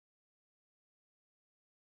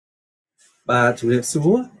បាទជំរាបសួ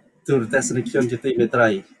រទូរទស្សនិកជនជាទីមេត្រី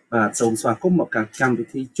បាទសូមស្វាគមន៍មកកាន់កម្មវិ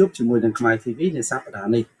ធីជួបជាមួយនឹងខ្មែរ TV នៅសប្តា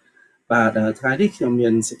ហ៍នេះបាទថ្ងៃនេះខ្ញុំមា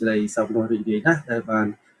នសេចក្តីសោកនាស់រីករាយណាស់ដែលបាន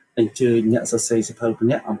អញ្ជើញអ្នកសរសេរសៀវភៅម្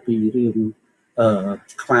នាក់អំពីរឿង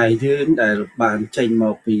ខ្មែរយើងដែលបានចេញម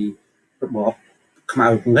កពីរបបខ្មៅ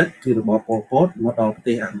ងឹតគឺរបបប៉ុលពតមកដល់ប្រ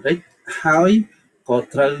ទេសអាមេរិកហើយក៏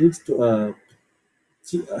ត្រូវ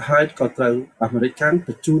អាមេរិកខាងប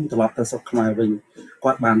ញ្ជូនត្រឡប់ទៅស្រុកខ្មែរវិញ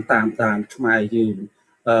គាត់បានតាមដានខ្មែរយើង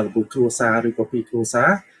មួយគ្រួសារឬក៏ពីរគ្រួសារ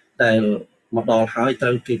ដែលមកដល់ហើយត្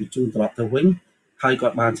រូវគេបញ្ជូនត្រឡប់ទៅវិញហើយគា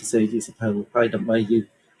ត់បានសរសេរជាសៀវភៅហើយដើម្បីយើង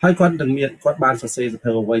ហើយគាត់បានសរសេរសៀវ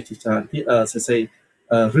ភៅអ្វីជាច្រើនទៀតសរសេរ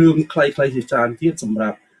រឿងខ្លីៗជាច្រើនទៀតសម្រា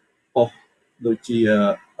ប់ប៉ុស្តិ៍ដូចជា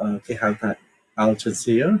គេហៅថា Al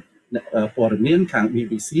Jazeera ព័ត៌មានខាង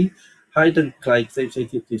BBC ហើយទាំងខ្លីផ្សេងៗ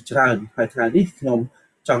ទៀតជាច្រើនហើយថ្ងៃនេះខ្ញុំ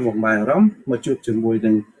ចង់បំបែអារម្មណ៍មកជួបជាមួយ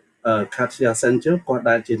នឹងKatya Cengel គាត់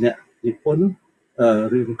ដែលជាអ្នកនិពន្ធ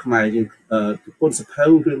រឿងខ្មែរយើងនិពន្ធសៀវភៅ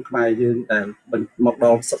រឿងខ្មែរយើងដែលមកដ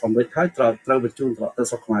ល់ស្រុកអាមេរិកហើយត្រូវបញ្ជូនត្រឡប់ទៅ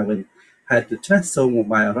ស្រុកខ្មែរវិញហេតុដូច្នេះសូមបំ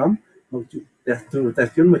បែអារម្មណ៍មកជួបទូរទស្សនិ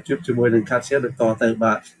កជនមកជួបជាមួយនឹងKatyaដូចតទៅ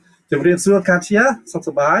បាទជម្រាបសួរKatyaសុខស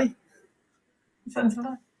ប្បាយ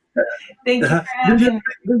Thank you for having me.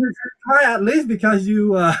 This is Thai at least because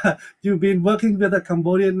you've been working with the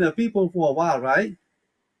Cambodian people for a while, right?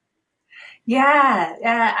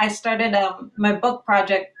 Yeah. I started my book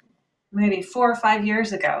project maybe 4 or 5 years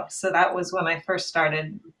ago. So that was when I first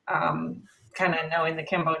started kind of knowing the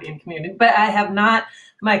Cambodian community. But I have not,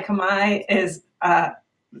 my Khmer is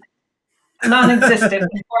non-existent,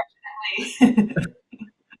 unfortunately.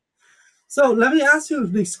 So let me ask you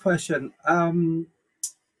this question.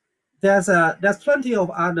 There's plenty of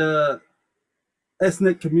other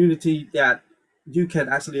ethnic community that you can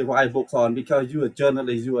actually write books on because you're a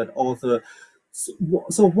journalist, you're an author.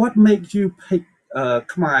 So what makes you pick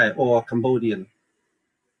Khmer or Cambodian?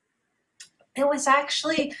 It was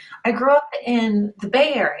actually, I grew up in the Bay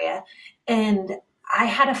Area and I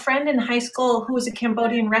had a friend in high school who was a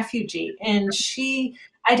Cambodian refugee and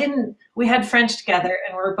we had French together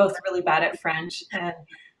and we were both really bad at French. And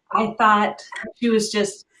I thought she was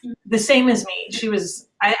just the same as me.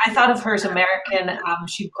 I thought of her as American.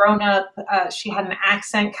 She'd grown up, she had an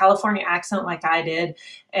accent, California accent like I did,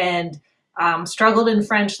 and struggled in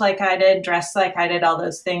French like I did, dressed like I did, all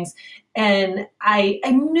those things. And I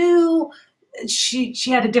knew she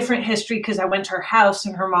had a different history because I went to her house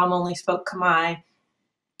and her mom only spoke Khmer.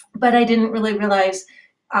 But I didn't really realize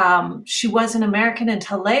she wasn't American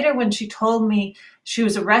until later when she told me she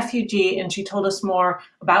was a refugee and she told us more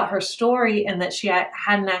about her story and that she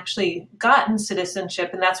hadn't actually gotten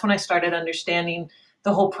citizenship. And that's when I started understanding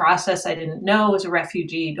the whole process. I didn't know as a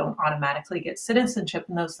refugee, you don't automatically get citizenship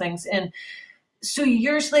and those things. And so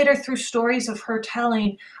years later, through stories of her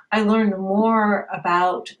telling, I learned more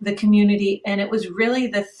about the community, and it was really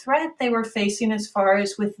the threat they were facing as far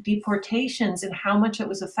as with deportations and how much it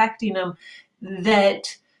was affecting them that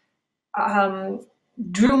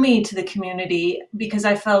drew me to the community, because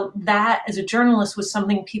I felt that as a journalist was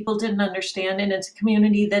something people didn't understand, and it's a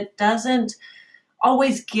community that doesn't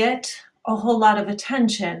always get a whole lot of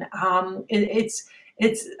attention.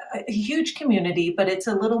 It's a huge community, but it's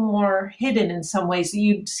a little more hidden in some ways.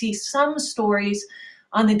 You'd see some stories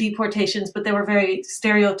on the deportations, but they were very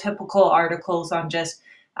stereotypical articles on just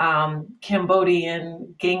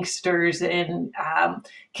Cambodian gangsters and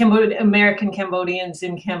American Cambodians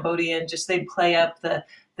in Cambodia, and just they'd play up the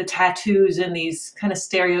tattoos and these kind of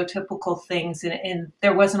stereotypical things, and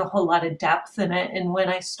there wasn't a whole lot of depth in it. And when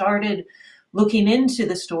I started looking into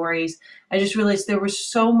the stories, I just realized there was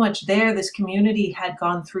so much there. This community had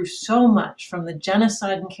gone through so much, from the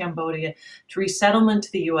genocide in Cambodia to resettlement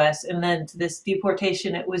to the US and then to this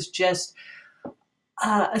deportation. It was just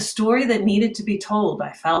a story that needed to be told,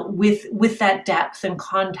 I felt, with that depth and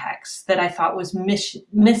context that I thought was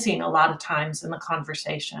missing a lot of times in the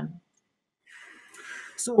conversation.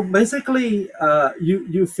 So basically,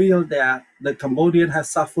 you feel that the Cambodian has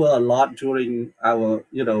suffered a lot during our,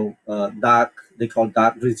 they call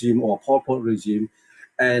dark regime or Pol Pot regime.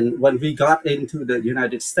 And when we got into the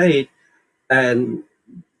United States, and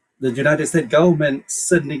the United States government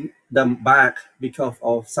sending them back because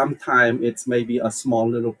of sometimes it's maybe a small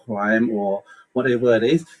little crime or whatever it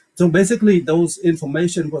is. So basically, those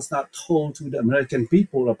information was not told to the American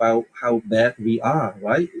people about how bad we are,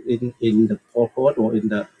 right? In the Pol Pot or in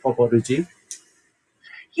the Pol Pot regime.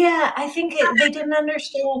 Yeah, I think they didn't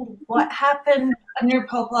understand what happened under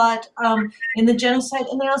Pol Pot in the genocide,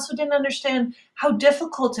 and they also didn't understand how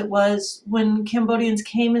difficult it was when Cambodians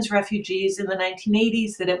came as refugees in the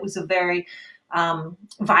 1980s, that it was a very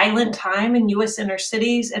violent time in U.S. inner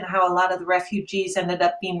cities and how a lot of the refugees ended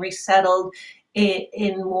up being resettled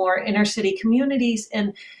in more inner city communities.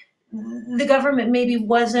 And the government maybe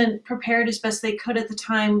wasn't prepared as best they could at the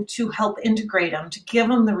time to help integrate them, to give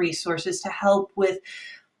them the resources, to help with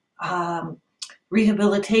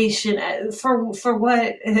rehabilitation for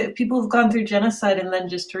what people have gone through genocide, and then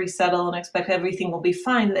just to resettle and expect everything will be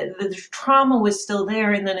fine. The trauma was still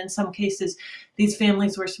there, and then in some cases these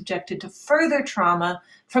families were subjected to further trauma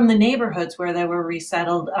from the neighborhoods where they were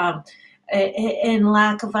resettled, and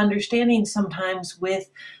lack of understanding sometimes with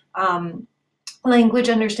language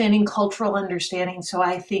understanding, cultural understanding. So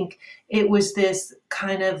I think it was this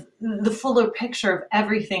kind of the fuller picture of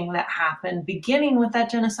everything that happened, beginning with that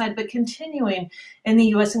genocide, but continuing in the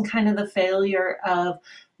US, and kind of the failure of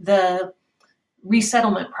the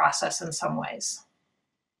resettlement process in some ways.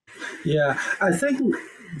 Yeah, I think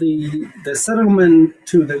the settlement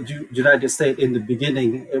to the United States in the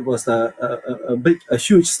beginning, it was a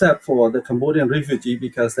huge step for the Cambodian refugee,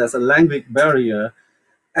 because there's a language barrier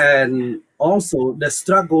and also the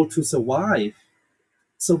struggle to survive.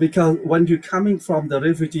 So because when you're coming from the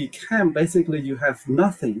refugee camp, basically you have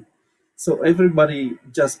nothing. So everybody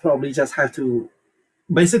probably just have to,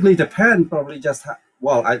 basically the parent probably just,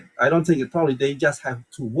 well, I don't think it probably, they just have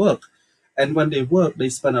to work. And when they work, they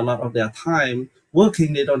spend a lot of their time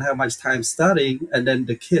working. They don't have much time studying. And then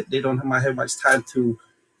the kid, they don't have much time to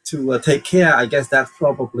take care. I guess that's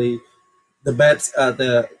probably the bad,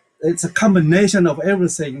 it's a combination of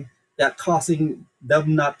everything that causing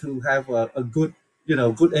them not to have a good,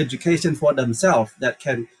 good education for themselves that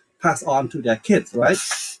can pass on to their kids, right?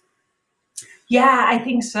 Yeah, I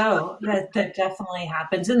think so. That definitely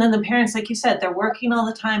happens. And then the parents, like you said, they're working all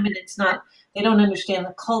the time, and they don't understand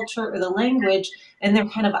the culture or the language, and they're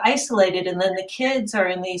kind of isolated. And then the kids are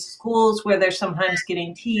in these schools where they're sometimes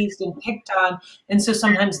getting teased and picked on. And so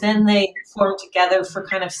sometimes then they form together for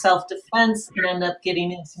kind of self-defense and end up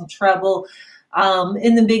getting in some trouble.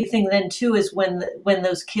 And the big thing then too is when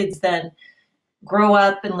those kids then grow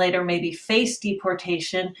up and later maybe face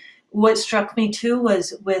deportation. What struck me too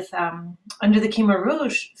was with under the Khmer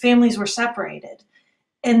Rouge, families were separated.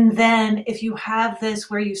 And then if you have this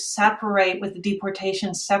where you separate with the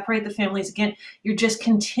deportation, separate the families again, you're just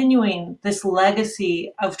continuing this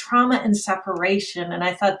legacy of trauma and separation. And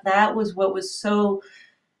I thought that was what was so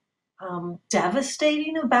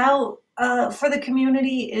devastating about for the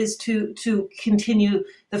community, is to continue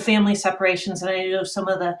the family separations. And I know some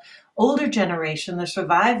of the older generation, the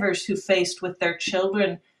survivors who faced with their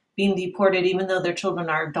children being deported, even though their children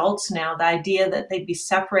are adults now, the idea that they'd be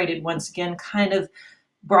separated once again kind of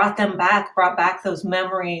brought back those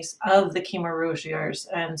memories of the Khmer Rouge years,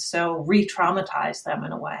 and so re-traumatized them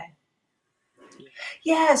in a way.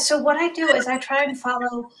 Yeah, so what I do is I try and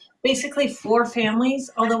follow basically 4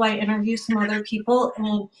 families, although I interview some other people,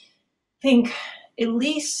 and think at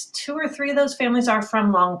least 2 or 3 of those families are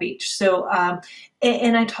from Long Beach. So,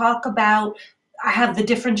 and I talk about, I have the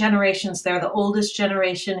different generations there, the oldest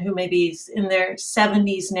generation who maybe is in their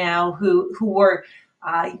 70s now, who were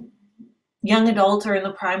young adult or in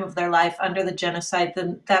the prime of their life under the genocide,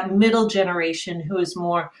 that middle generation who is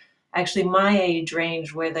more actually my age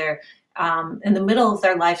range, where they're in the middle of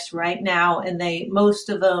their lives right now, and most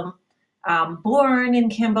of them born in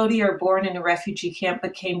Cambodia or born in a refugee camp,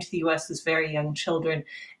 but came to the US as very young children.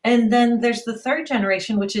 And then there's the 3rd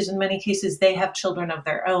generation, which is in many cases they have children of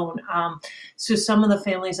their own. So some of the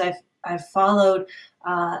families I've followed,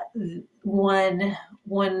 one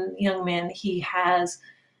young man, he has,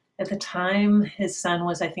 at the time, his son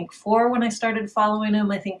was, I think, 4 when I started following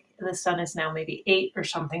him. I think the son is now maybe 8 or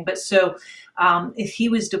something. But so if he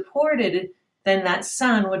was deported, then that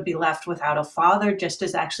son would be left without a father, just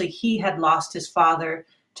as actually he had lost his father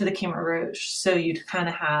to the Khmer Rouge. So you'd kind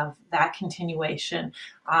of have that continuation.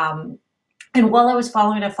 And while I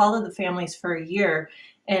followed the families for a year,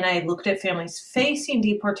 and I looked at families facing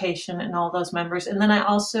deportation and all those members. And then I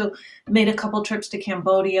also made a couple trips to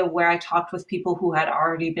Cambodia, where I talked with people who had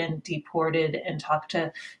already been deported and talked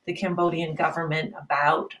to the Cambodian government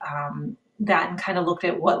about that, and kind of looked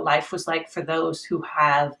at what life was like for those who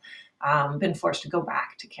have been forced to go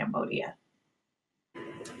back to Cambodia.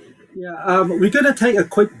 Yeah, we're going to take a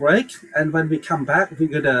quick break, and when we come back, we're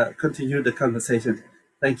going to continue the conversation.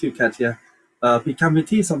 Thank you, Katya. ពីកម្មវិ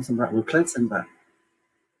ធីសូមសម្រាប់មួយ clip សិនបាទ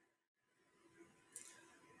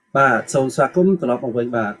បាទសូមស្វាគមន៍ត្រឡប់មកវិញ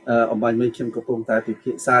បាទអំបញ្ញមិញខ្ញុំកំពុងតែពិ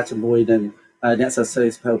ភាក្សាជាមួយនឹងអ្នកសរសេរ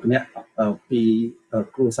សភៅម្នាក់ពី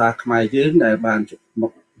គ្រួសារខ្មែរយើងដែលបានម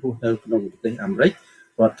ករស់នៅក្នុងប្រទេសអាមេរិក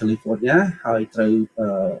រដ្ឋ California ហើយត្រូវ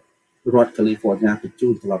រដ្ឋ California បញ្ជូ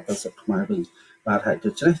នត្រឡប់ទៅស្រុកខ្មែរវិញ បាទហើយដូ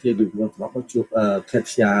ច្នេះយើងនឹងមកជួប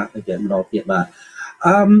Katya again ម្ដងទៀតបាទ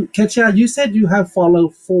Katya, you said you have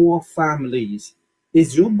followed 4 families. Is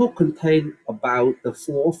your book contain about the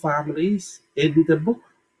 4 families in the book?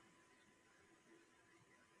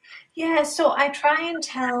 Yeah, so I try and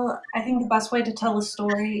tell, I think the best way to tell a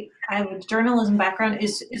story, I have a journalism background,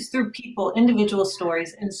 is through people, individual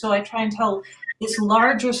stories. And so I try and tell this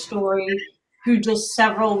larger story through just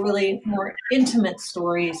several really more intimate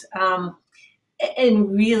stories. And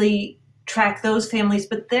really track those families,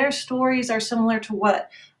 but their stories are similar to what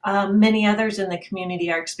many others in the community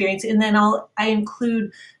are experiencing. And then I include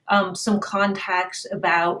some context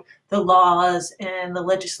about the laws and the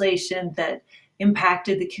legislation that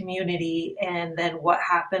impacted the community and then what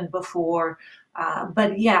happened before. But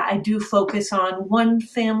yeah, I do focus on one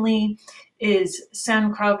family is San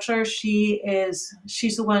Croucher.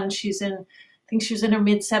 She's the one, I think she was in her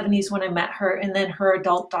mid-70s when I met her, and then her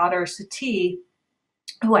adult daughter, Sati,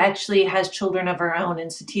 who actually has children of her own,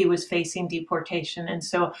 and Sati was facing deportation. And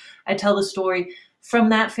so I tell the story from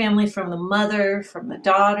that family, from the mother, from the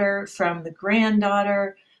daughter, from the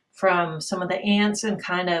granddaughter, from some of the aunts, and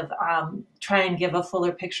kind of try and give a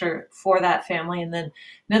fuller picture for that family. And then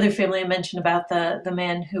another family I mentioned about the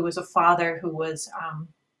man who was a father who was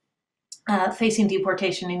facing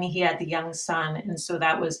deportation, and he had the young son. And so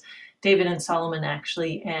that was David and Solomon,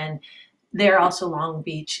 actually. And they're also Long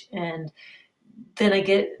Beach. And then I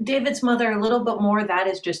get David's mother a little bit more. That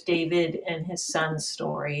is just David and his son's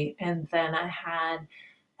story. And then I had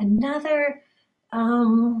another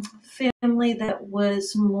family that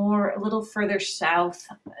was a little further south,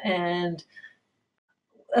 and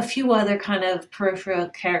a few other kind of peripheral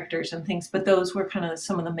characters and things. But those were kind of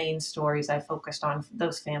some of the main stories I focused on,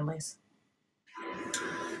 those families.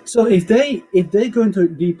 So if they're going to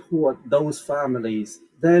deport those families,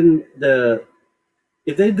 then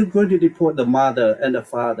if they're going to deport the mother and the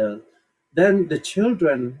father, then the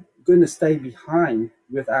children going to stay behind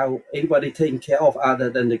without anybody taking care of other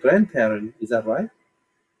than the grandparent. Is that right?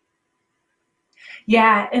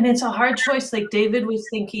 Yeah, and it's a hard choice. Like David was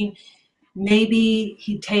thinking maybe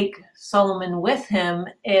he'd take Solomon with him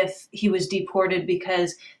if he was deported,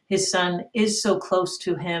 because his son is so close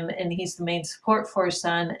to him and he's the main support for his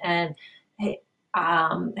son. And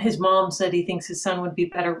his mom said he thinks his son would be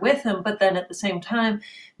better with him, but then at the same time,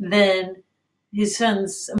 then his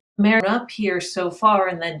son's married up here so far,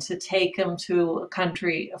 and then to take him to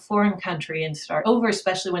a foreign country, and start over,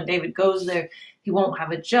 especially when David goes there, he won't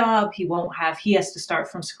have a job, he has to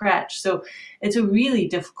start from scratch. So it's a really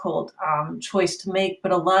difficult choice to make.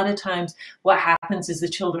 But a lot of times what happens is the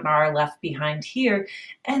children are left behind here,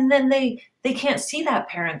 and then they can't see that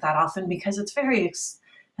parent that often, because it's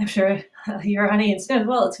I'm sure your audience knows,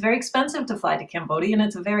 well, it's very expensive to fly to Cambodia, and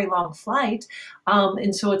it's a very long flight.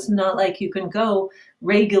 And so it's not like you can go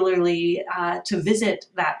regularly to visit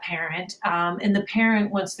that parent. And the parent,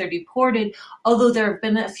 once they're deported, although there have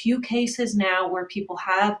been a few cases now where people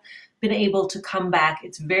have been able to come back,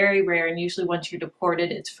 it's very rare. And usually once you're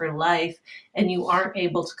deported, it's for life, and you aren't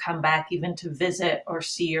able to come back even to visit or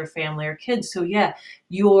see your family or kids. So yeah,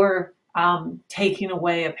 you're taking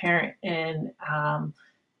away a parent, and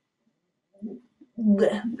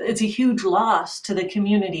it's a huge loss to the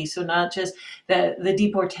community. So not just the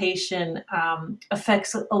deportation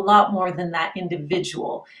affects a lot more than that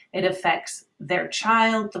individual. It affects their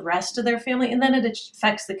child, the rest of their family, and then it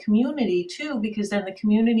affects the community too, because then the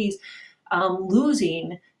community's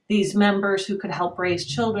losing these members who could help raise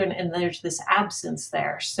children, and there's this absence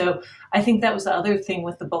there. So I think that was the other thing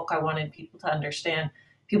with the book I wanted people to understand.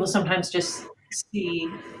 People sometimes just see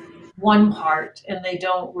one part and they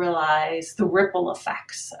don't realize the ripple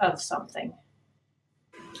effects of something.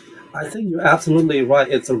 I think you're absolutely right.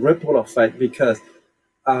 It's a ripple effect, because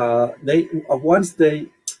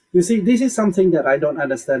you see, this is something that I don't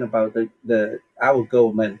understand about our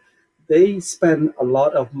government. They spend a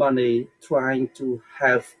lot of money trying to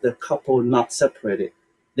have the couple not separated.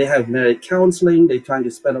 They have marriage counseling. They're trying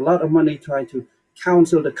to spend a lot of money trying to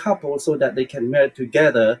counsel the couple so that they can marry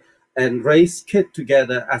together and raise kids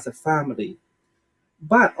together as a family.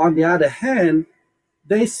 But on the other hand,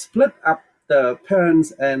 they split up the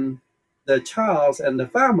parents and the child and the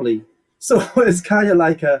family. So it's kind of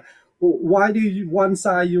like why do one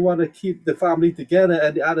side you want to keep the family together,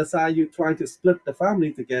 and the other side you're trying to split the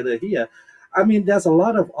family together here? I mean, there's a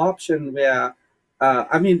lot of option where,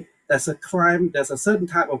 there's a crime, there's a certain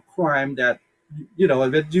type of crime that,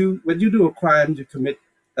 when you do a crime, you commit,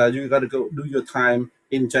 you got to go do your time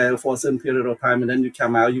in jail for a certain period of time, and then you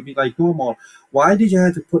come out, you be like normal. Why did you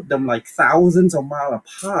have to put them like thousands of miles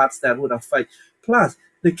apart? That would affect. Plus,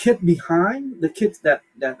 the kid behind, the kids that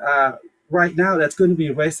are right now that's going to be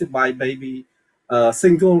raised by maybe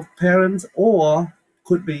single parents, or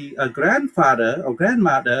could be a grandfather or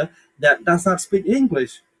grandmother that does not speak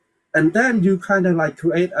English. And then you kind of like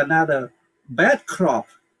create another bad crop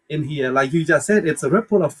in here. Like you just said, it's a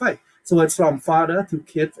ripple effect. So it's from father to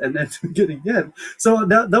kids and then to kid again. So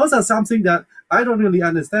those are something that I don't really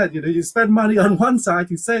understand. You know, you spend money on one side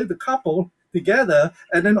to save the couple together,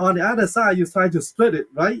 and then on the other side you try to split it,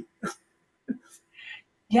 right?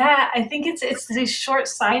 Yeah, I think it's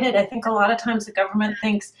short-sighted. I think a lot of times the government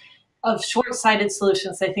thinks of short-sighted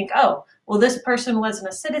solutions. They think, oh, well, this person wasn't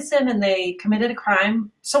a citizen and they committed a crime,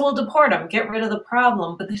 so we'll deport them, get rid of the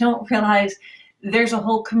problem. But they don't realize there's a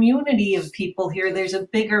whole community of people here. There's a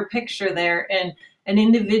bigger picture there, and an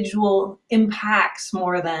individual impacts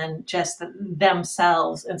more than just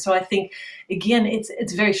themselves. And so I think, again,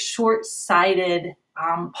 it's very short-sighted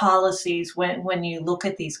policies when you look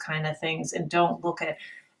at these kind of things and don't look at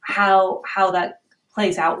how that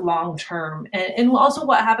plays out long term, and also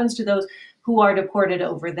what happens to those who are deported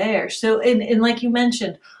over there. So, and like you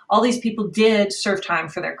mentioned, all these people did serve time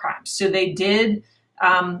for their crimes. So they did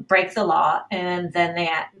break the law, and then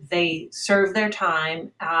they served their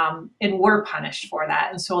time and were punished for that.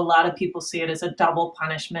 And so a lot of people see it as a double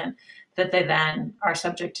punishment, that they then are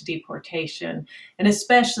subject to deportation. And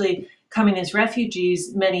especially coming as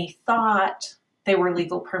refugees, many thought they were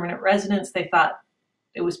legal permanent residents. They thought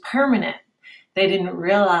it was permanent. They didn't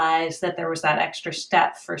realize that there was that extra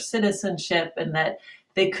step for citizenship, and that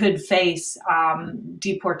they could face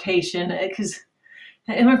deportation, because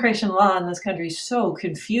immigration law in this country is so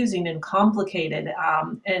confusing and complicated.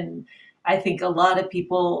 And I think a lot of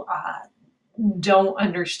people don't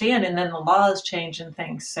understand, and then the laws change and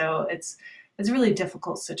things. So it's a really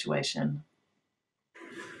difficult situation.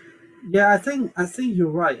 Yeah, I think you're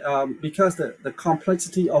right. Because the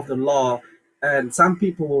complexity of the law, and some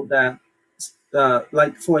people that,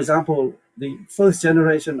 like for example, the first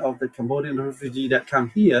generation of the Cambodian refugee that come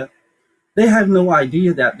here, they have no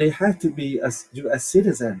idea that they have to be a U.S.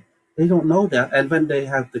 citizen. They don't know that, and when they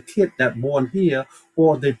have the kid that born here,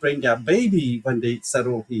 or they bring their baby when they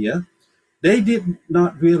settle here, they did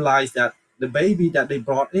not realize that the baby that they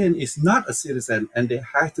brought in is not a citizen, and they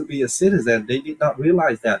have to be a citizen. They did not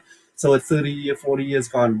realize that. So at 30 years, 40 years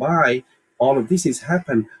gone by, all of this has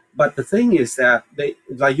happened. But the thing is that they,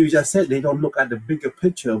 like you just said, they don't look at the bigger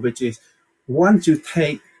picture, which is once you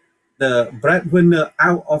take the breadwinner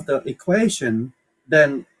out of the equation,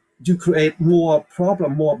 then you create more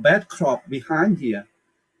problem, more bad crop behind here.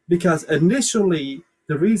 Because initially,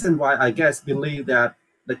 the reason why I guess believe that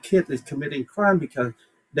the kid is committing crime, because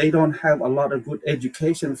they don't have a lot of good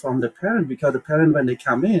education from the parent, because the parent, when they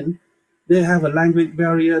come in, they have a language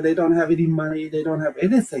barrier, they don't have any money, they don't have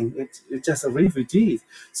anything. It's just a refugee.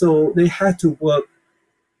 So they had to work.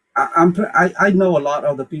 I know a lot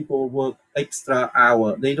of the people work extra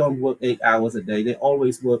hour. They don't work 8 hours a day. They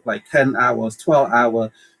always work like 10 hours, 12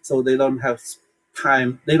 hours. So they don't have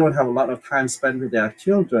time. They don't have a lot of time spent with their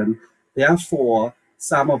children. Therefore,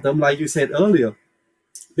 some of them, like you said earlier,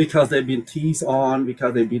 because they've been teased on,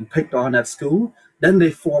 because they've been picked on at school, then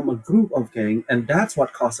they form a group of gang, and that's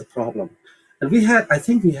what caused a problem. And I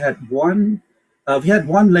think we had one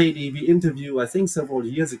lady we interviewed, I think several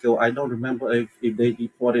years ago. I don't remember if they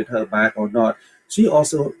deported her back or not. She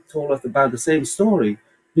also told us about the same story,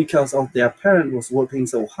 because of their parent was working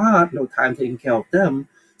so hard, no time taking care of them.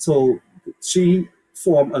 So she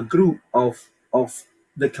formed a group of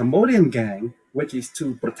the Cambodian gang, which is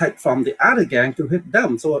to protect from the other gang to hit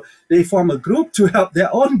them. So they form a group to help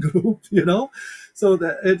their own group, you know. So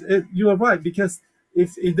that you are right, because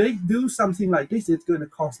if they do something like this, it's going to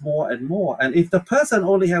cost more and more. And if the person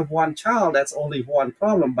only have one child, that's only one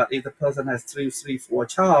problem. But if the person has three, four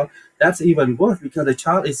child, that's even worse, because the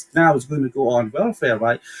child is going to go on welfare,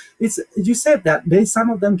 right? You said that some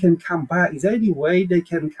of them can come back. Is there any way they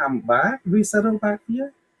can come back, resettle back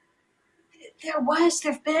here?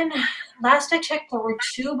 There've been, last I checked, there were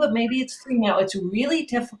two, but maybe it's three now. It's really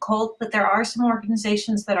difficult, but there are some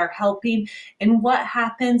organizations that are helping. And what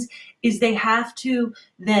happens is they have to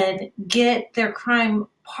then get their crime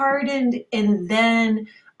pardoned, and then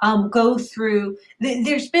go through,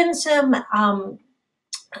 there's been some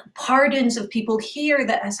pardons of people here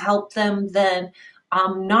that has helped them then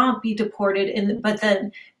not be deported. But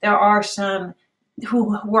then there are some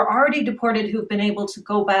who were already deported who've been able to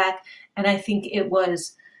go back. And I think it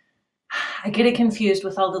was, I get it confused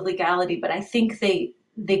with all the legality, but I think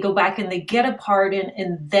they go back and they get a pardon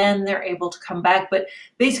and then they're able to come back. But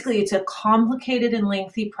basically it's a complicated and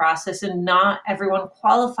lengthy process, and not everyone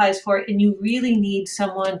qualifies for it. And you really need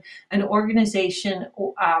someone, an organization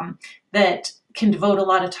that can devote a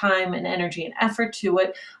lot of time and energy and effort to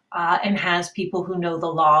it, and has people who know the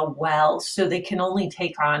law well. So they can only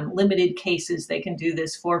take on limited cases they can do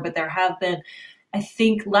this for. But there have been, I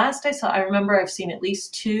think last I saw, I remember I've seen at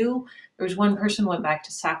least two. There was one person went back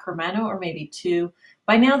to Sacramento, or maybe two.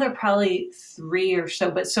 By now there are probably three or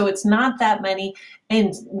so, but so it's not that many.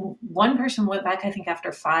 And one person went back, I think,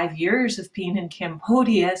 after 5 years of being in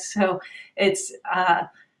Cambodia. So it's,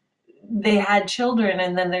 they had children,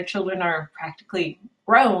 and then their children are practically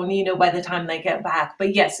grown, you know, by the time they get back.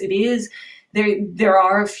 But yes, it is, there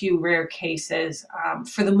are a few rare cases.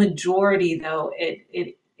 For the majority though,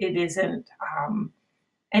 it isn't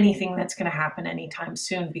anything that's going to happen anytime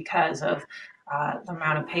soon, because of the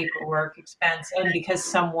amount of paperwork, expense, and because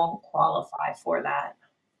some won't qualify for that.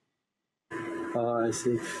 I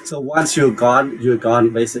see. So once you're gone.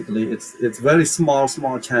 Basically, it's very small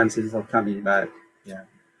chances of coming back. Yeah.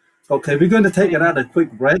 Okay, we're going to take another quick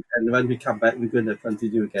break, and when we come back, we're going to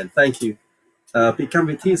continue again. Thank you. ពីកម្ម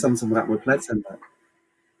វិធីសម្រាប់មួយផ្លែសិន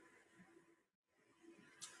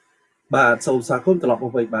បាទសូមស្វាគមន៍ត្រឡប់ម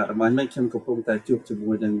កវិញបាទអំញ្ញខ្ញុំកំពុងតែជួបជា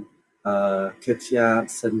មួយនឹងKatya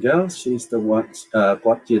Cengel. She's the one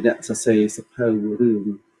គាត់ជាអ្នកសរសេរសៀវភៅរឿង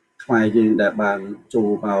ខ្មែរយើងដែលបានចូល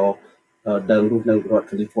មកនៅរស់នៅរដ្ឋ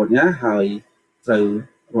California ហើយត្រូវ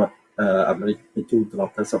រដ្ឋអាមេរិកបញ្ជូនត្រឡ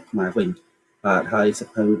ប់ទៅស្រុកខ្មែរវិញបាទហើយសៀវ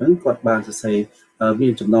ភៅហ្នឹងគាត់បានសរសេរមា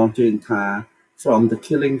នចំណងជើងថា From the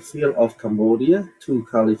Killing Field of Cambodia to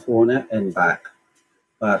California and Back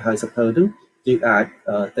បាទហើយសៀវភៅហ្នឹងយើងអាច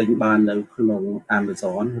ទិញបាននៅក្នុង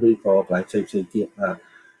Amazon ឬក៏កន្លែងផ្សេងៗទៀតបាទ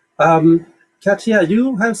Katya, you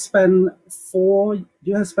have spent 4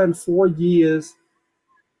 years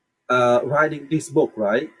writing this book,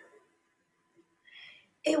 right?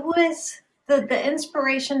 It was, the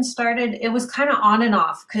inspiration started, it was kind of on and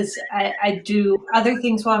off, because I do other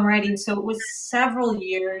things while I'm writing. So it was several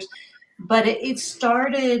years, but it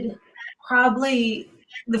started probably,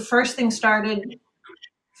 the first thing started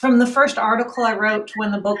from the first article I wrote to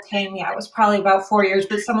when the book came. Yeah, it was probably about 4 years,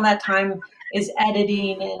 but some of that time is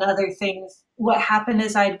editing and other things. What happened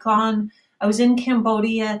is I was in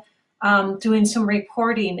Cambodia doing some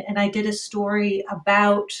reporting, and I did a story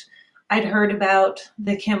about, I'd heard about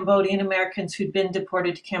the Cambodian Americans who'd been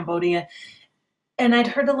deported to Cambodia. And I'd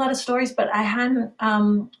heard a lot of stories, but I hadn't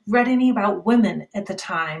read any about women at the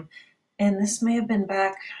time. And this may have been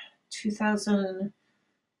back 2000,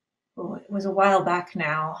 oh, it was a while back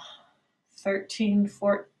now, 13,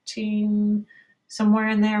 14, somewhere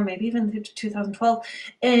in there, maybe even 2012.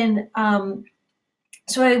 And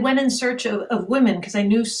so I went in search of women, because I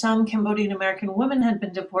knew some Cambodian American women had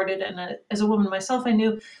been deported. And as a woman myself, I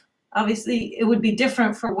knew obviously it would be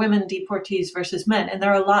different for women deportees versus men. And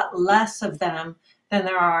there are a lot less of them than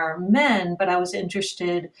there are men, but I was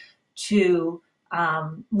interested to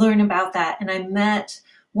learn about that. And I met,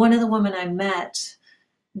 one of the women I met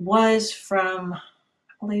was from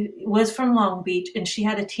Long Beach, and she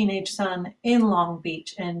had a teenage son in Long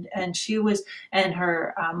Beach, and she was, and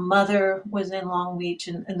her mother was in Long Beach,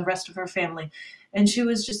 and the rest of her family. And she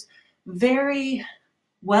was just very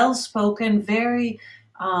well-spoken, very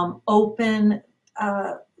open,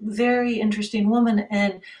 very interesting woman.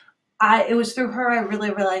 And it was through her I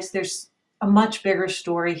really realized there's a much bigger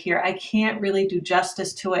story here. I can't really do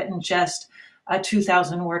justice to it in just a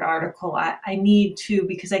 2,000-word article. I need to,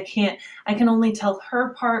 because I can only tell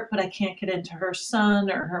her part, but I can't get into her son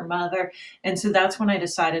or her mother. And so that's when I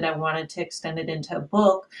decided I wanted to extend it into a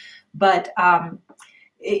book. But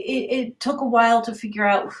it took a while to figure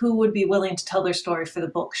out who would be willing to tell their story for the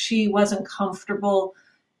book. She wasn't comfortable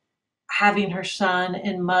having her son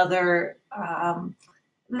and mother,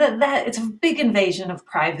 that it's a big invasion of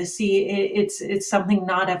privacy. It's something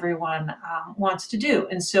not everyone wants to do.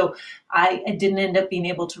 And so I didn't end up being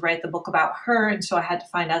able to write the book about her. And so I had to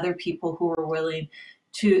find other people who were willing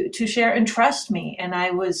to share and trust me. And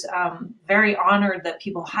I was very honored that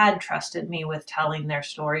people had trusted me with telling their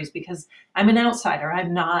stories, because I'm an outsider.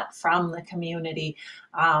 I'm not from the community.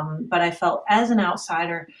 But I felt as an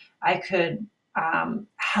outsider, I could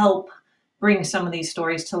help bring some of these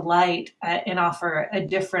stories to light and offer a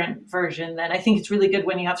different version. Then I think it's really good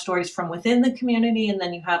when you have stories from within the community, and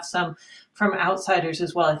then you have some from outsiders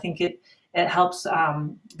as well. I think it helps,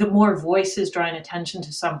 the more voices drawing attention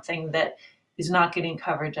to something that is not getting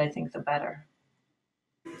coverage, I think the better.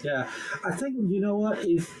 Yeah, I think, you know what,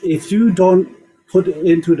 if you don't put it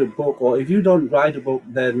into the book, or if you don't write a book,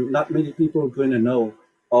 then not many people are going to know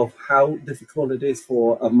of how difficult it is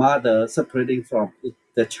for a mother separating from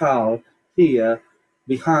the child here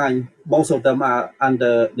behind. Most of them are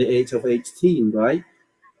under the age of 18, right?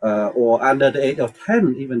 Or under the age of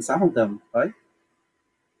 10, even some of them, right?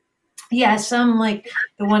 Yeah, some like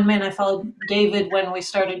the one man I followed, David, when we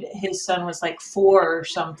started, his son was like 4 or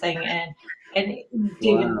something, and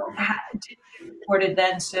David Wow. didn't get reported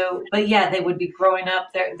then. So, but yeah, they would be growing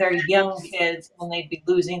up. They're young kids, and they'd be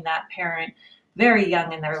losing that parent very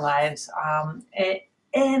young in their lives.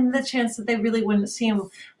 And the chance that they really wouldn't see him,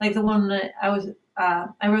 like the one that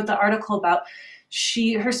I wrote the article about.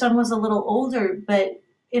 Her son was a little older, but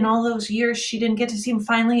in all those years, she didn't get to see him.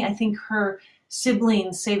 Finally, I think her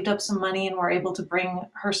siblings saved up some money and were able to bring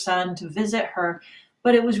her son to visit her.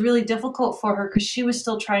 But it was really difficult for her because she was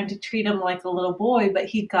still trying to treat him like a little boy, but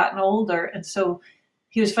he'd gotten older. And so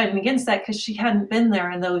he was fighting against that because she hadn't been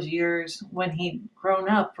there in those years when he'd grown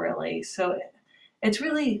up, really. So it's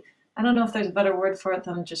really, I don't know if there's a better word for it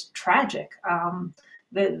than just tragic.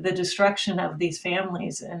 The destruction of these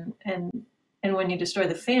families, and when you destroy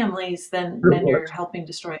the families, then you're helping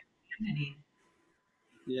destroy the community.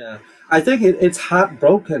 Yeah, I think it's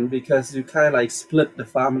heartbroken because you kind of like split the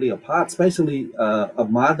family apart, especially a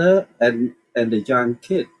mother and a young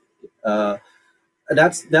kid. Uh,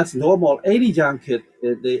 that's normal. Any young kid,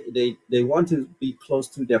 they want to be close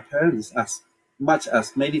to their parents as much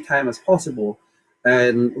as many times as possible.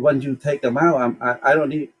 And when you take them out, I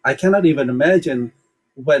don't I cannot even imagine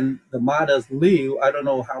when the mothers leave. I don't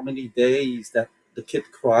know how many days that the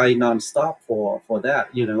kid cry nonstop for that.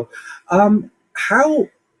 How,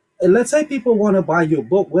 let's say people want to buy your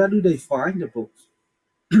book, where do they find the books?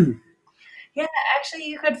 Yeah, actually,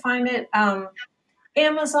 you could find it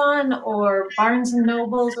Amazon or Barnes and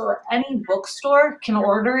Nobles or any bookstore can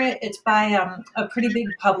order it. It's by a pretty big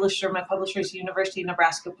publisher. My publisher is University of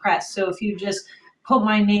Nebraska Press. So if you just put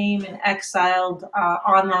my name and Exiled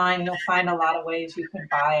online, you'll find a lot of ways you can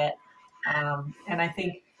buy it. And I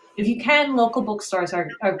think if you can, local bookstores are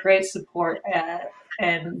great support.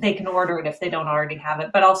 And they can order it if they don't already have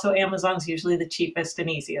it. But also Amazon's usually the cheapest and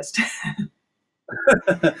easiest.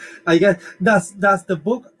 I guess does the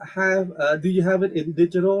book have? Do you have it in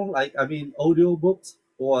digital, like I mean, audio books,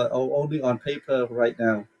 or only on paper right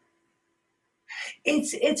now?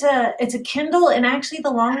 It's a Kindle, and actually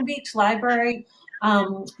the Long Beach Library,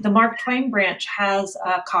 the Mark Twain branch has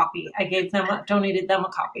a copy. I donated them a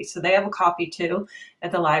copy, so they have a copy too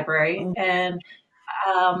at the library. Oh, And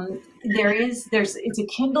it's a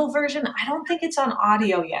Kindle version. I don't think it's on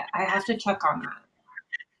audio yet. I have to check on that.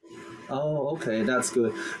 oh, okay, that's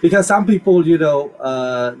good. Because some people,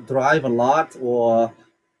 drive a lot, or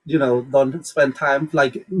don't spend time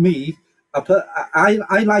like me.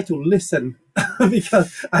 I like to listen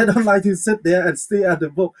because I don't like to sit there and stare at the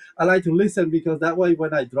book. I like to listen because that way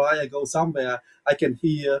when I drive, I go somewhere, I can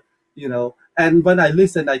hear, and when I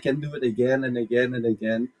listen, I can do it again and again and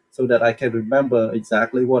again so that I can remember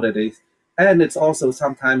exactly what it is. And it's also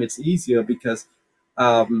sometimes it's easier because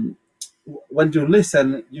um, when you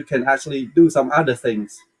listen, you can actually do some other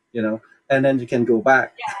things, and then you can go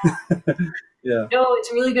back. Yeah. No,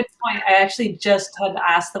 it's a really good point. I actually just had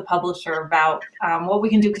asked the publisher about what we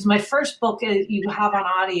can do because my first book you have on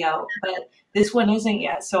audio, but this one isn't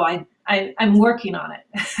yet. So I'm working on it.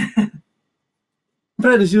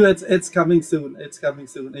 Pretty sure it's coming soon. It's coming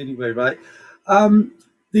soon anyway, right? Um,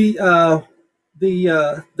 the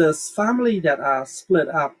the family that are split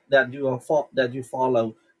up that that you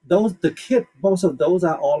follow, those the kid, most of those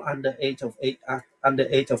are all under age of 8, under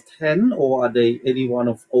age of 10, or are they anyone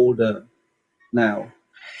of older now?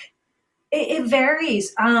 It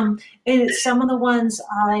varies. And some of the ones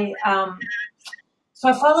so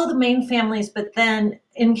I follow the main families, but then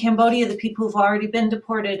in Cambodia, the people who've already been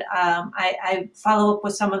deported, I follow up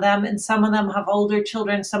with some of them, and some of them have older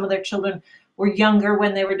children. Some of their children were younger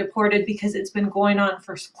when they were deported because it's been going on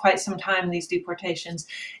for quite some time, these deportations.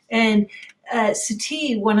 And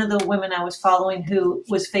Sati, one of the women I was following who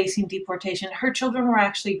was facing deportation, her children were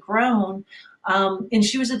actually grown, and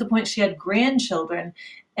she was at the point she had grandchildren.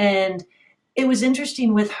 And it was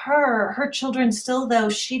interesting with her children still, though,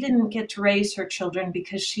 she didn't get to raise her children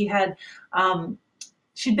because she'd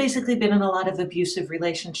basically been in a lot of abusive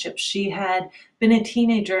relationships. She had been a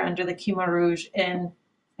teenager under the Khmer Rouge, and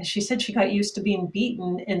she said she got used to being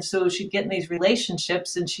beaten, and so she'd get in these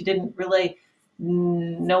relationships, and she didn't really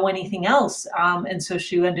know anything else, and so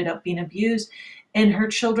she ended up being abused. And her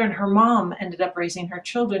children, her mom ended up raising her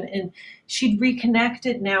children, and she'd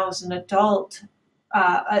reconnected now as an adult,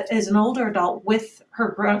 as an older adult, with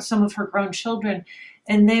some of her grown children,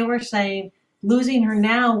 and they were saying losing her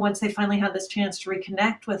now, once they finally had this chance to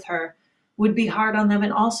reconnect with her, would be hard on them,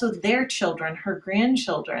 and also their children, her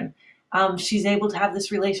grandchildren. She's able to have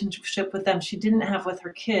this relationship with them she didn't have with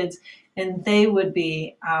her kids, and they would be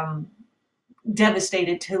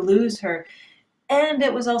devastated to lose her. And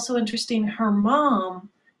it was also interesting, her mom,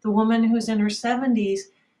 the woman who's in her 70s,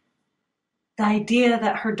 the idea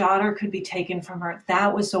that her daughter could be taken from her,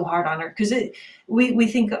 that was so hard on her. Because we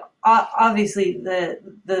think, obviously,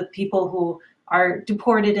 the people who are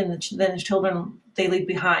deported and then the children they leave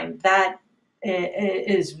behind, that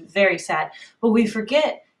is very sad. But we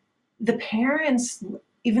forget the parents,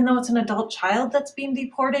 even though it's an adult child that's being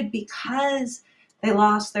deported because they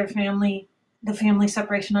lost their family, the family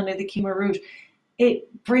separation under the Khmer Rouge, it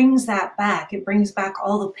brings that back. It brings back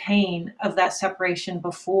all the pain of that separation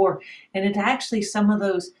before. And it actually, some of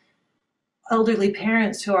those elderly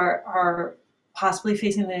parents who are possibly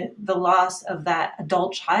facing the loss of that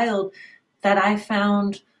adult child, that I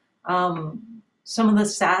found some of the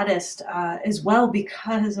saddest as well,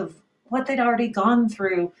 because of what they'd already gone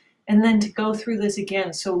through. And then to go through this again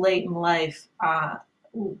so late in life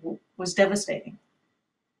was devastating.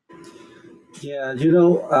 Yeah,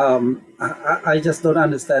 I just don't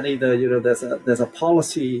understand either. There's a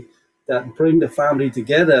policy that bring the family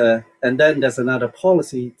together, and then there's another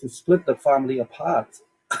policy to split the family apart.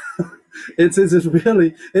 it's really,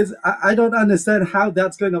 I don't understand how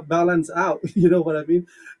that's going to balance out. You know what I mean?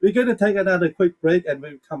 We're going to take another quick break, and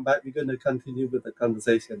when we come back, we're going to continue with the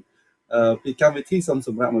conversation. ពីកម្មវិធីសូមស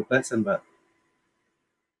ម្រាប់មួយផ្លែសិនបាទ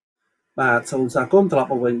សូមស្វាគមន៍ត្រឡប់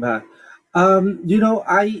មកវិញបាទ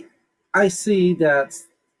I see that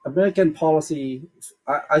American policy.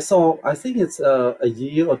 I saw. I think it's a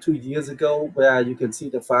year or 2 years ago, where you can see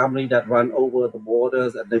the family that run over the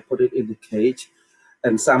borders and they put it in the cage,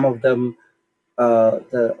 and some of them,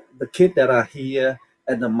 the kids that are here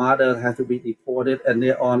and the mother have to be deported, and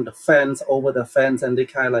they're on the fence, over the fence, and they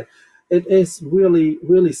kind of like, it is really,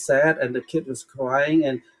 really sad, and the kid was crying.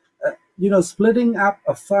 And splitting up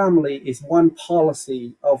a family is one policy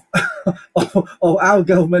of of our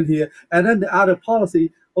government here, and then the other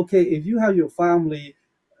policy, okay, if you have your family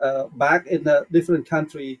back in a different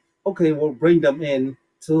country, okay, we'll bring them in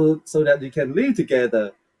so that you can live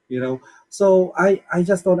together. So I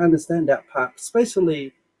just don't understand that part,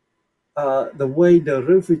 especially the way the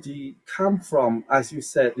refugee come from. As you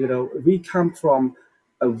said, we come from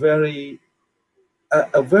a very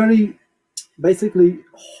basically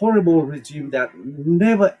horrible regime that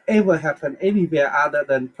never ever happened anywhere other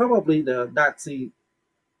than probably the Nazi,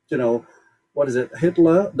 what is it,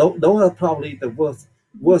 Hitler. Those are probably the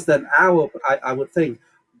worse than our, I would think.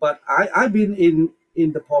 But I've been in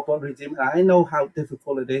the Pol Pot regime, and I know how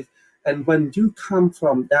difficult it is. And when you come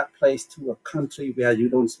from that place to a country where you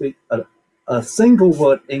don't speak a single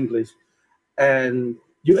word English, and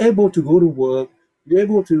you're able to go to work, you're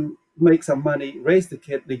able to make some money, raise the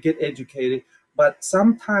kid, they get educated, but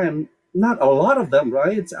sometimes not a lot of them,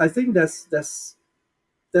 right? I think there's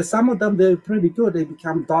some of them, they're pretty good. They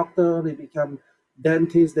become doctor, they become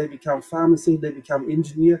dentist, they become pharmacist, they become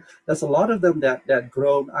engineer. There's a lot of them that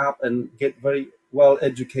grown up and get very well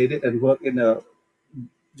educated and work in a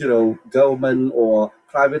government or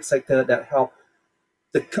private sector that help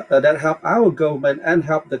our government and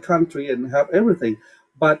help the country and help everything.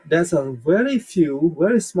 But there's a very few,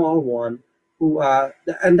 very small one who are,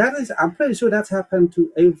 and that is, I'm pretty sure that's happened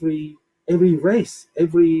to every race,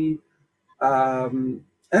 every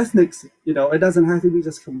ethnics. It doesn't have to be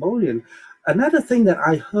just Cambodian. Another thing that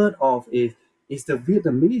I heard of is the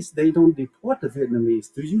Vietnamese. They don't deport the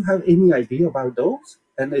Vietnamese. Do you have any idea about those?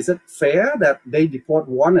 And is it fair that they deport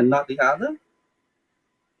one and not the other?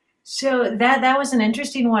 So that was an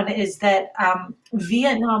interesting one, is that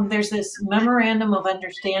Vietnam, there's this memorandum of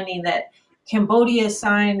understanding that Cambodia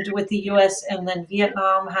signed with the U.S. and then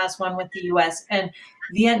Vietnam has one with the U.S. And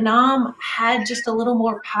Vietnam had just a little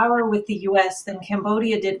more power with the U.S. than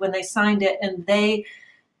Cambodia did when they signed it. And they,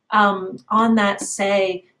 on that,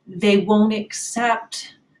 say they won't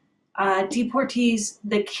accept deportees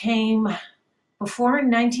that came before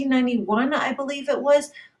 1991, I believe it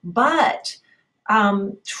was. But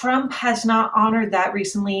Trump has not honored that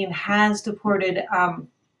recently and has deported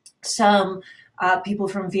some people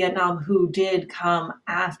from Vietnam who did come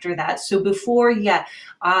after that. So before, the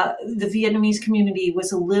Vietnamese community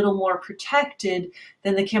was a little more protected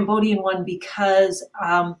than the Cambodian one, because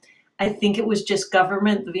I think it was just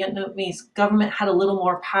government. The Vietnamese government had a little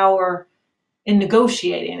more power in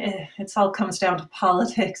negotiating. It all comes down to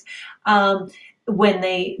politics. When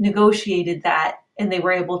they negotiated that, and they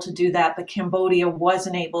were able to do that, but Cambodia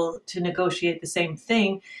wasn't able to negotiate the same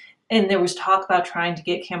thing. And there was talk about trying to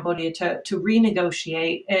get Cambodia to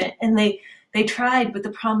renegotiate, and they tried, but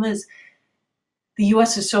the problem is the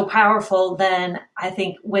US is so powerful, then I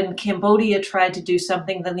think when Cambodia tried to do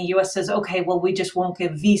something, then the US says, okay, well, we just won't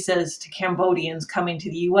give visas to Cambodians coming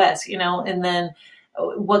to the US, you know, and then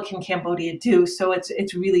what can Cambodia do? So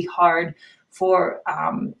it's really hard for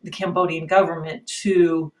the Cambodian government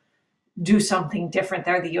to do something different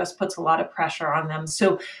there. The US puts a lot of pressure on them.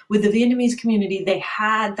 So with the Vietnamese community, they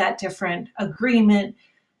had that different agreement.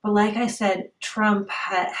 But like I said, Trump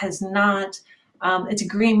has not, it's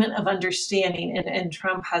agreement of understanding, and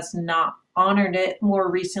Trump has not honored it more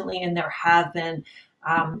recently. And there have been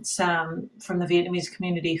some from the Vietnamese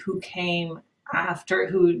community who came after,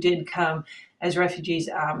 who did come as refugees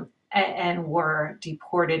and were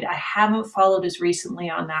deported. I haven't followed as recently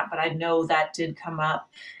on that, but I know that did come up,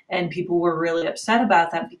 and people were really upset about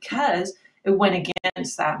that because it went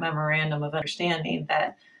against that memorandum of understanding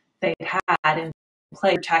that they had and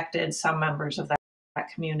protected some members of that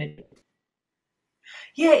community.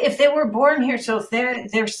 Yeah, if they were born here, so if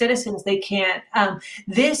they're citizens, they can't.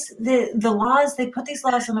 The laws, they put these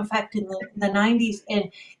laws in effect in the 90s, and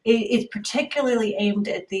it's particularly aimed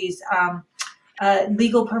at these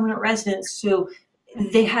legal permanent residents. So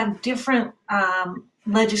they have different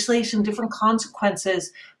legislation, different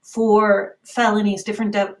consequences for felonies,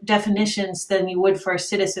 different definitions than you would for a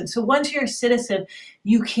citizen. So once you're a citizen,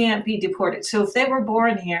 you can't be deported. So if they were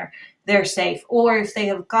born here, they're safe. Or if they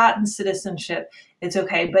have gotten citizenship, it's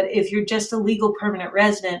okay. But if you're just a legal permanent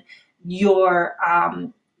resident, your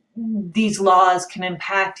these laws can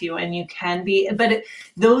impact you, and you can be. But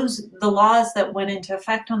the laws that went into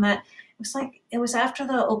effect on that, it was after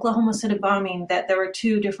the Oklahoma City bombing that there were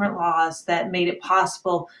two different laws that made it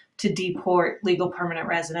possible to deport legal permanent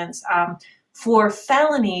residents for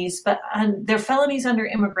felonies, but they're felonies under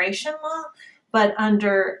immigration law, but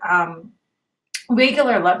under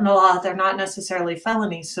regular law, they're not necessarily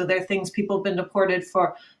felonies. So they're things people have been deported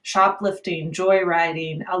for: shoplifting,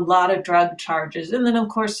 joyriding, a lot of drug charges, and then of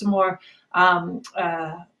course some more,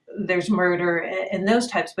 there's murder and those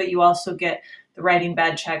types, but you also get the writing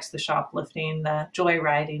bad checks, the shoplifting, the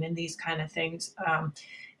joyriding, and these kind of things.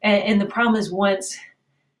 And the problem is, once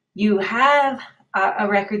you have a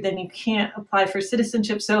record, then you can't apply for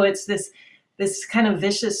citizenship. So it's this kind of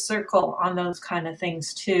vicious circle on those kind of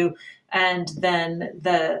things too. And then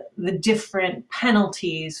the different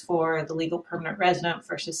penalties for the legal permanent resident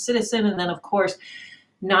versus citizen. And then of course,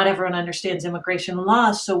 not everyone understands immigration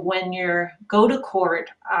law. So when you go to court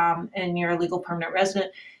and you're a legal permanent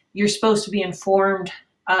resident, you're supposed to be informed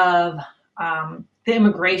of the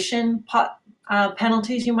immigration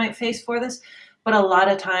penalties you might face for this. But a lot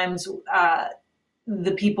of times,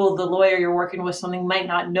 the lawyer you're working with, something might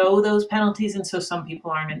not know those penalties. And so some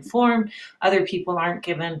people aren't informed. Other people aren't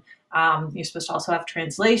given, you're supposed to also have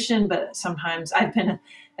translation. But sometimes I've been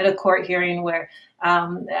at a court hearing where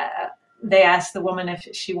they asked the woman if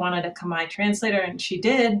she wanted a Khmer translator, and she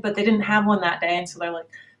did, but they didn't have one that day. And so they're like,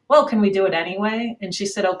 well, can we do it anyway? And she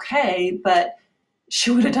said, okay, but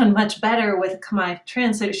she would have done much better with a Khmer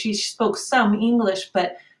translator. She spoke some English,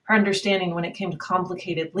 but her understanding when it came to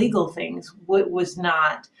complicated legal things was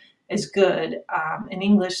not as good in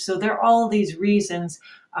English. So there are all these reasons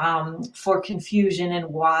for confusion and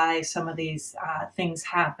why some of these things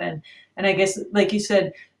happen. And I guess, like you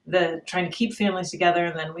said, the trying to keep families together,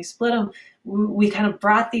 and then we split them. We kind of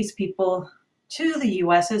brought these people to the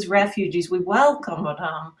U.S. as refugees. We welcomed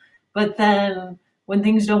them, but then when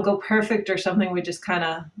things don't go perfect or something, we just kind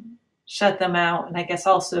of shut them out. And I guess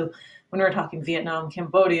also when we're talking Vietnam,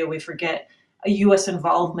 Cambodia, we forget a U.S.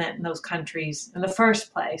 involvement in those countries in the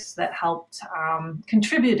first place that helped,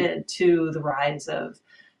 contributed to the rise of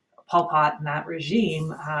Pol Pot and that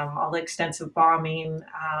regime, all the extensive bombing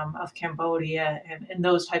of Cambodia and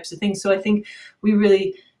those types of things. So I think we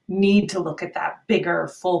really need to look at that bigger,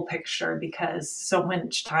 full picture, because so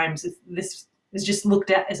much times this is just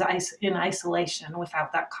looked at as in isolation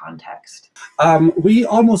without that context. We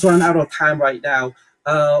almost run out of time right now.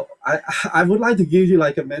 I would like to give you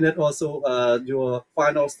like a minute or so, your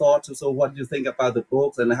final thoughts. So what you think about the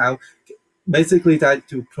books, and how basically try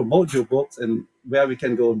to promote your books and where we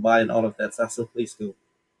can go and buy and all of that stuff. So please do.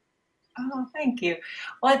 Oh, thank you.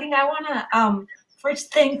 Well, I think I want to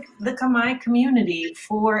first thank the Khmer community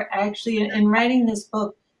for actually, in writing this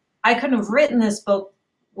book. I couldn't have written this book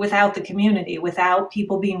without the community, without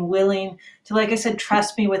people being willing to, like I said,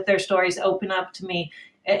 trust me with their stories, open up to me,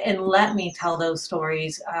 and let me tell those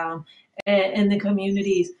stories. And the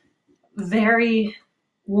community's very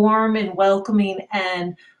warm and welcoming,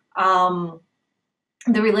 and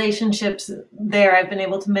the relationships there I've been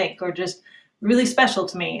able to make are just really special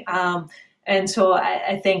to me. And so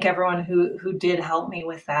I thank everyone who did help me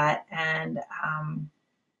with that. And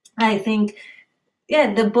I think yeah,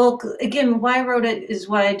 the book, again, why I wrote it is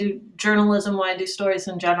why I do journalism, why I do stories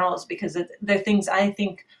in general, is because they're things I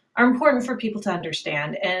think are important for people to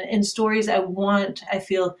understand. And stories I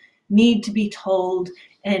feel need to be told,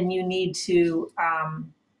 and you need to,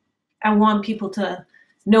 I want people to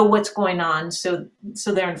know what's going on, so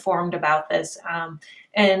they're informed about this.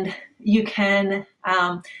 And you can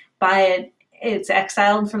buy it. It's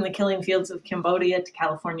Exiled from the Killing Fields of Cambodia to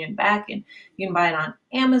California and Back, and you can buy it on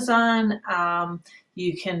Amazon.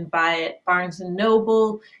 You can buy it Barnes and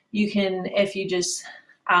Noble. You can, if you just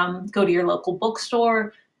go to your local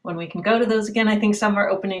bookstore, when we can go to those again. I think some are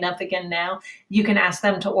opening up again now. You can ask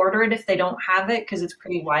them to order it if they don't have it, because it's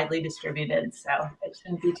pretty widely distributed. So it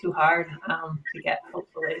shouldn't be too hard to get,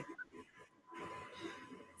 hopefully.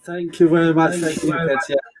 Thank you very much. Thank you,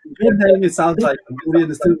 Katya. Your name, it sounds like I really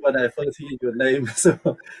understood when I first hear your name. So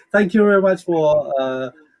thank you very much for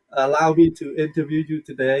allowing me to interview you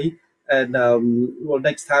today. And well,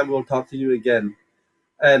 next time we'll talk to you again.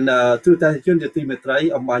 And to the Unity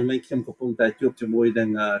Metrai, on my making Kapung that you to more than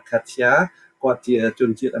Katya, what the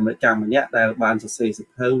Junjit American, that band to say the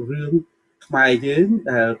whole room, Khmer Yin,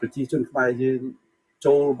 British Khmer Yin,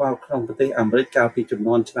 Joe about Company, America, Peter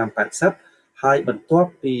Non Cham Patsap, High but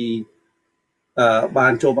top the បា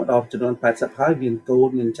នចូលមកដល់ចំនួន80ហើយមានកូន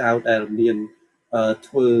មានចៅដែលមាន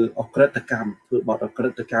ធ្វើអក្រិតកម្មធ្វើបទអក្រិ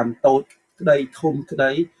តកម្មតូចក្តីធំក្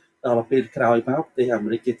តីដល់ពេលក្រោយមកប្រទេសអាមេ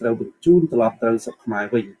រិកគេត្រូវបញ្ជូនត្រឡប់ទៅស្រុកខ្មែរ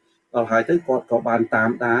វិញដល់ហើយទៅគាត់ក៏បានតាម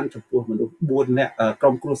ដានចំពោះមនុស្ស4នាក់ក្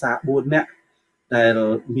រុមគ្រួសារ4នាក់ដែល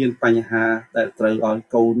មានបញ្ហាដែលត្រូវឲ្យ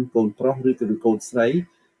កូនប្រុសឬក៏កូនស្រី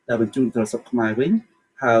ដែលបញ្ជូនទៅស្រុកខ្មែរវិញ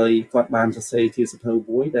ហើយគាត់បានសរសេរជាសៀវភៅ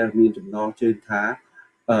មួយដែលមានចំណងជើងថា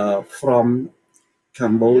from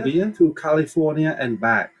Cambodia to California and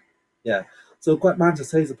back. Yeah. So គាត់បានសរ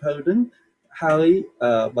សេរសៀវភៅហ្នឹងហើយ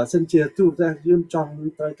បើសិនជាទូរទស្សន៍យើងចង់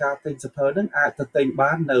ត្រូវការទិញសៀវភៅហ្នឹងអាចទៅទិញ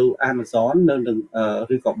បាននៅ Amazon នៅនឹង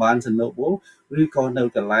ឬក៏បាន Noble ឬក៏នៅ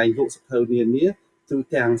កន្លែងលក់សៀវភៅនានាទូ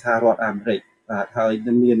ទាំងសហរដ្ឋអាមេរិកបាទហើយ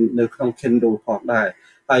មាននៅក្នុង Kindle ផងដែរ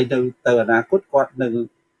ហើយទៅអនាគតគាត់នឹង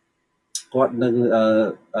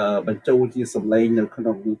បញ្ចូលជាសំឡេងនៅក្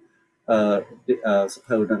នុងសៀវ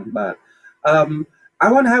ភៅហ្នឹងបាទ I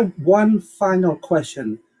want to have one final question.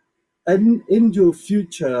 In your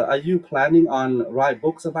future, are you planning on write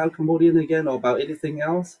books about Cambodian again or about anything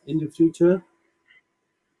else in your future?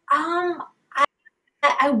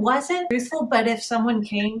 I wasn't truthful, but if someone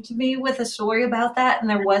came to me with a story about that and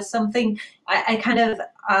there was something, I kind of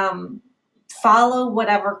follow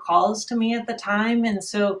whatever calls to me at the time. And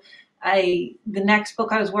so the next book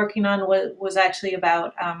I was working on was actually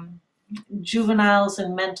about juveniles and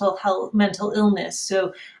mental illness. So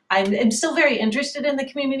I'm still very interested in the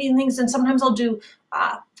community and things, and sometimes I'll do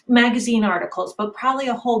magazine articles, but probably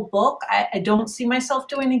a whole book I don't see myself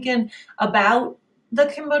doing again about the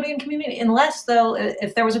Cambodian community, unless though if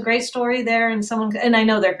there was a great story there and someone, and I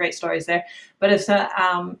know there are great stories there, but if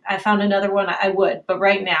I found another one I would, but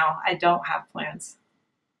right now I don't have plans.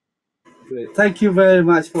 Great. Thank you very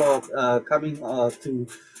much for coming to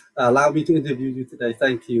allow me to interview you today.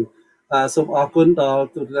 Thank you. សូមអរគុណដល់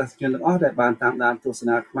ទូរទស្សនិកជនទាំងអស់ដែលបានតាមដានទស្ស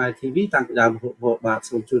នាខ្មែរ TV តាំងពីដើមរហូតមកបាទ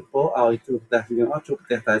សូមជូនពរឲ្យទូរទស្សនិកជនទាំងអស់ជួបប្រ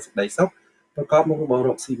ទះតែសេចក្តីសុខប្រកបមុខរបររ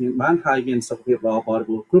កស៊ីមានបានហើយមានសុខភាពល្អបរិ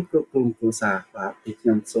បូរណ៍គ្រប់គ្រួសារបាទខ្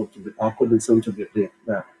ញុំសូមជម្រាបអរគុណនិងសូមជម្រាបលា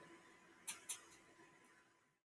បាទ